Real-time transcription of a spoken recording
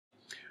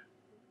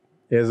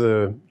As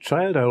a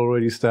child, I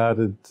already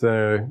started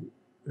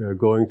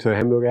going to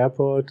Hamburg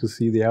Airport to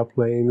see the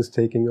airplanes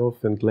taking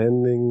off and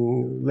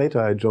landing.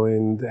 Later, I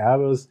joined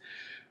Airbus.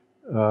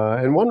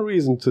 And one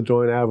reason to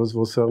join Airbus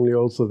was certainly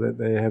also that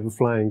they have a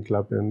flying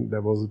club and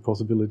there was a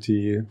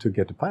possibility to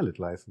get a pilot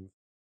license.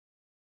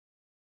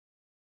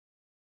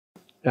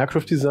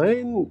 Aircraft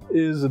design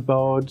is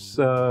about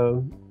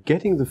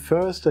getting the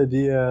first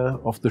idea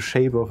of the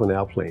shape of an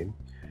airplane.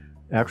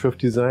 Aircraft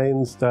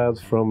design starts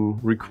from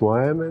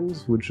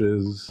requirements, which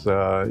is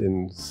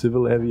in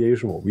civil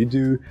aviation what we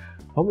do.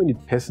 How many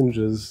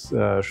passengers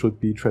should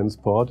be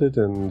transported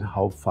and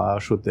how far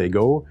should they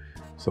go?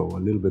 So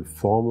a little bit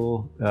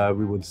formal,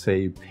 we would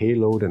say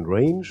payload and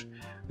range.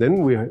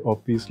 Then we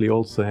obviously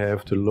also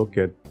have to look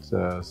at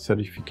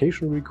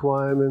certification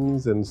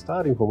requirements, and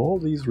starting from all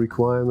these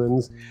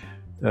requirements,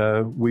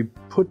 we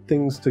put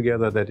things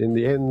together that in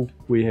the end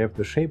we have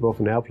the shape of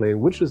an airplane,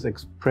 which is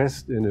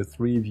expressed in a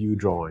 3-view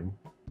drawing.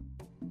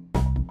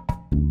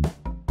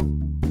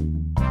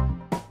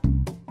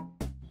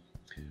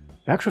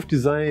 Aircraft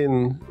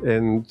design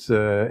and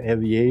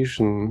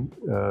aviation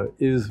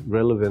is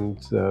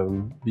relevant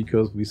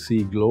because we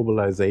see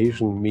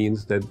globalization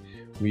means that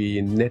we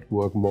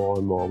network more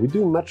and more. We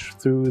do much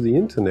through the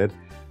internet,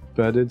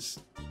 but it's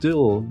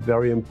still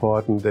very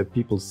important that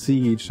people see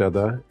each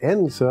other,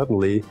 and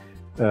certainly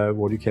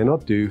what you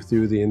cannot do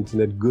through the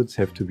internet, goods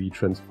have to be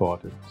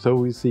transported. So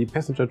we see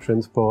passenger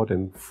transport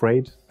and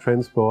freight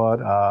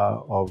transport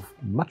are of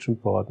much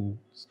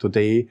importance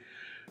today.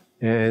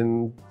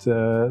 And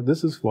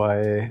this is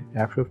why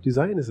aircraft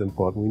design is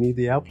important. We need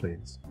the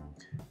airplanes.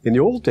 In the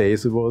old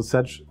days, it was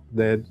such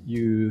that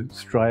you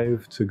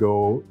strive to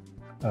go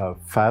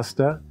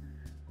faster,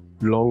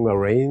 longer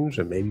range,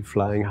 and maybe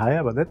flying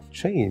higher, but that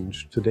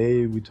changed.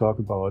 Today, we talk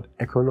about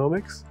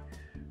economics.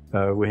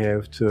 We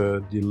have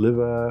to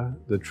deliver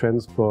the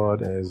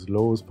transport as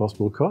low as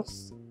possible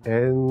costs,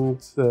 and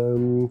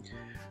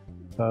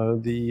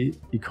the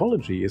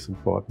ecology is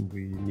important.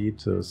 We need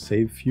to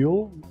save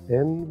fuel,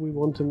 and we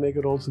want to make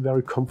it also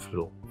very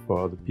comfortable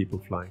for the people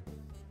flying.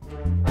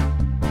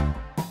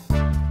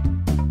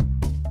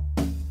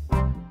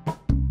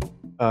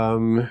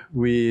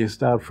 We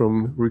start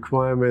from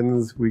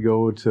requirements, we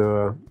go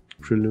to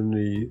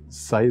preliminary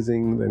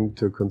sizing, then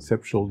to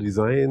conceptual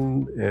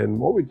design. And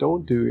what we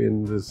don't do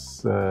in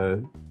this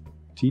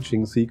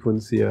teaching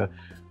sequence here,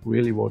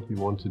 really what we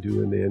want to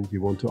do in the end, we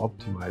want to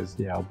optimize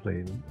the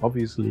airplane.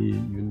 Obviously,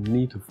 you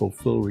need to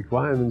fulfill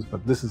requirements,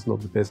 but this is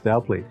not the best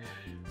airplane.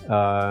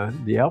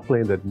 The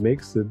airplane that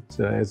makes it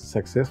as a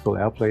successful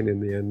airplane in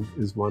the end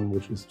is one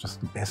which is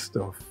just the best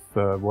of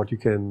what you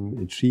can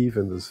achieve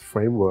in this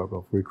framework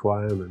of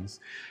requirements.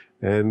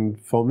 And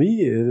for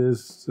me, it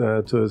is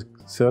to a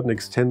certain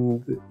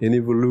extent an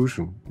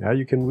evolution. Yeah,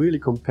 you can really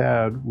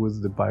compare it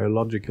with the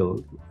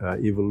biological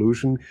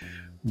evolution,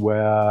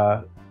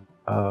 where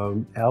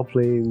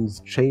airplanes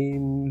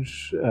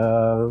change,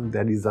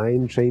 their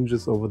design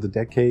changes over the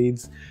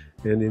decades,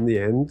 and in the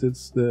end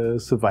it's the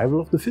survival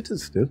of the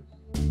fittest. Yeah?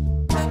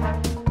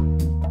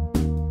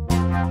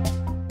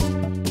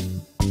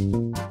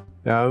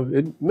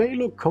 It may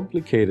look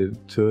complicated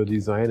to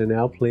design an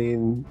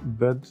airplane,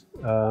 but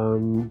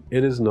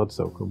it is not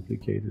so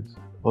complicated.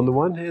 On the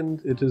one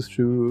hand, it is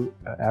true,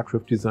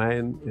 aircraft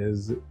design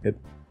is at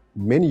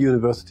many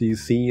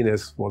universities seen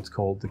as what's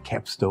called the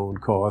capstone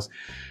course.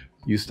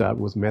 You start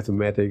with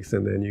mathematics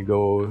and then you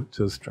go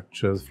to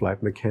structures,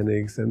 flight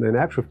mechanics, and then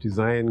aircraft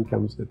design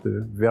comes at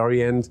the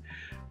very end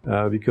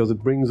because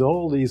it brings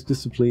all these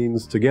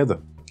disciplines together.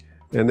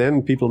 And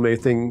then people may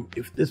think,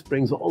 if this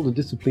brings all the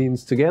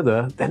disciplines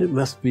together, then it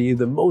must be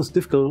the most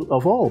difficult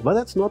of all. But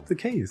that's not the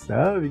case,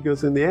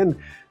 because in the end,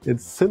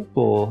 it's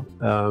simple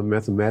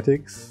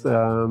mathematics.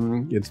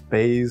 It's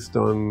based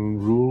on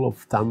rule of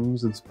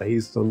thumbs, it's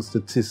based on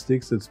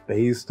statistics, it's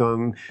based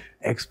on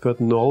expert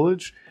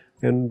knowledge.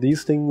 And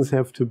these things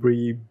have to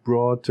be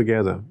brought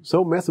together.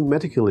 So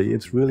mathematically,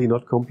 it's really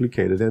not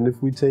complicated. And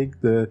if we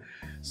take the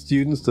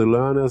students, the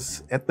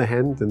learners at the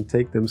hand and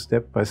take them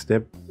step by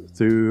step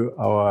through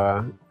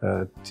our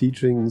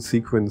teaching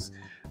sequence,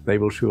 they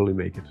will surely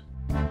make it.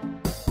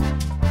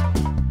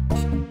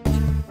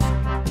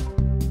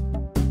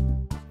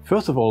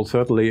 First of all,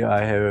 certainly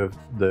I have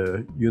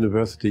the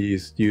university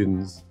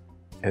students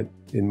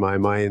in my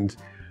mind,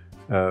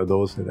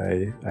 those that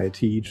I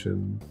teach,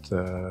 and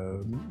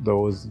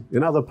those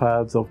in other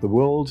parts of the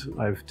world.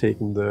 I've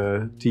taken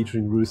the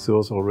teaching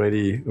resource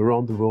already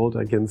around the world,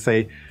 I can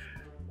say.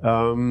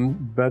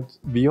 But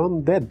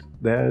beyond that,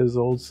 there is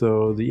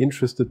also the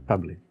interested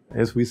public.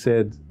 As we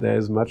said, there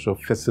is much of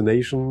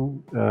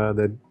fascination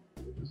that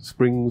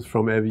springs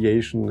from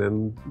aviation,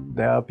 and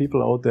there are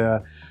people out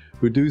there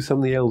who do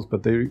something else,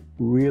 but they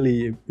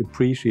really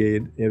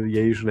appreciate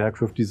aviation,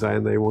 aircraft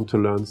design. They want to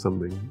learn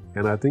something.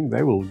 And I think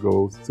they will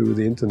go through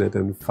the internet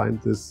and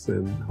find this,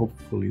 and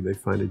hopefully they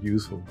find it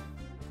useful.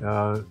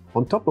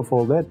 On top of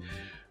all that,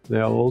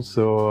 there are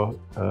also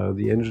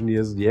the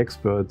engineers, the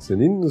experts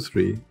in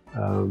industry.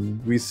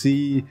 We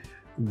see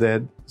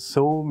that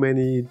so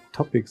many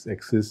topics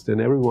exist and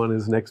everyone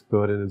is an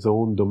expert in its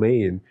own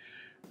domain.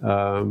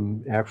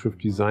 Aircraft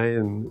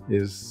design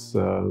is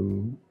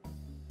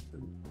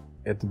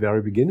at the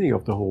very beginning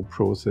of the whole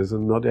process,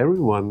 and not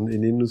everyone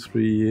in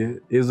industry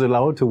is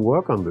allowed to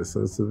work on this.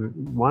 It's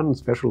one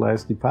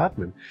specialized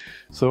department.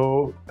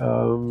 So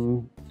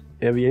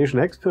aviation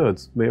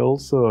experts may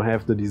also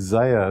have the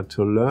desire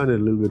to learn a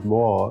little bit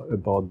more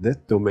about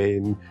that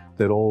domain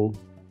that all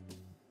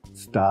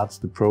starts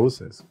the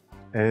process.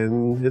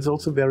 And it's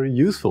also very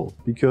useful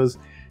because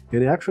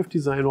in aircraft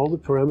design all the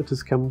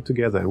parameters come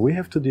together and we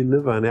have to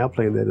deliver an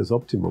airplane that is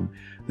optimum.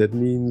 That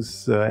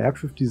means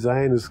aircraft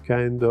design is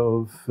kind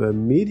of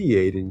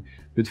mediating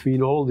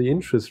between all the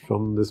interests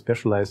from the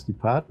specialized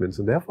departments,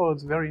 and therefore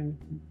it's very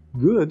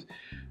good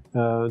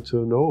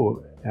to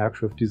know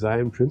aircraft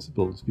design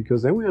principles,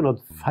 because then we are not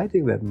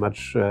fighting that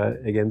much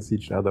against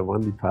each other,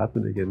 one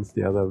department against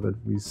the other, but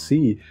we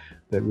see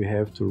that we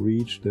have to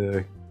reach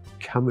the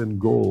common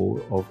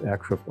goal of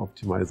aircraft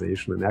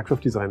optimization, and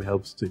aircraft design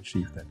helps to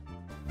achieve that.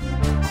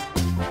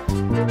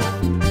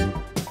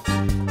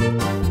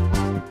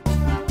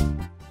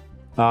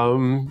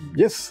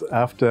 Yes,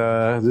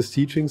 after this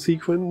teaching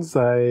sequence,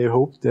 I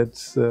hope that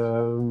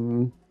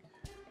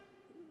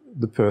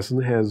the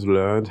person has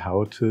learned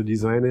how to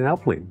design an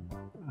airplane.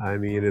 I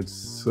mean,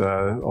 it's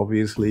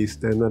obviously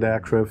standard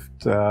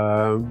aircraft,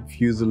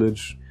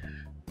 fuselage,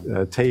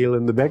 tail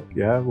in the back,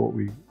 yeah, what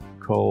we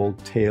call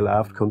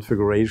tail-aft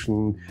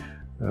configuration.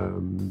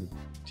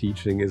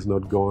 Teaching is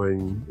not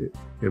going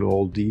in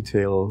all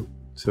detail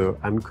to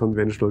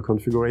unconventional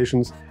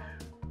configurations,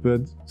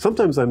 but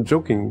sometimes I'm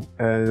joking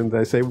and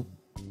I say,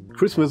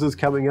 Christmas is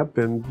coming up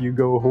and you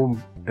go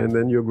home and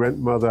then your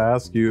grandmother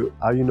asks you,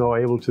 are you now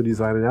able to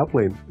design an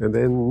airplane? And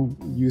then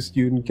you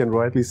student can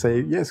rightly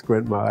say, yes,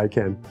 grandma, I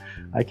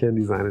can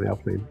design an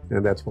airplane.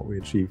 And that's what we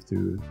achieved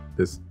through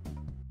this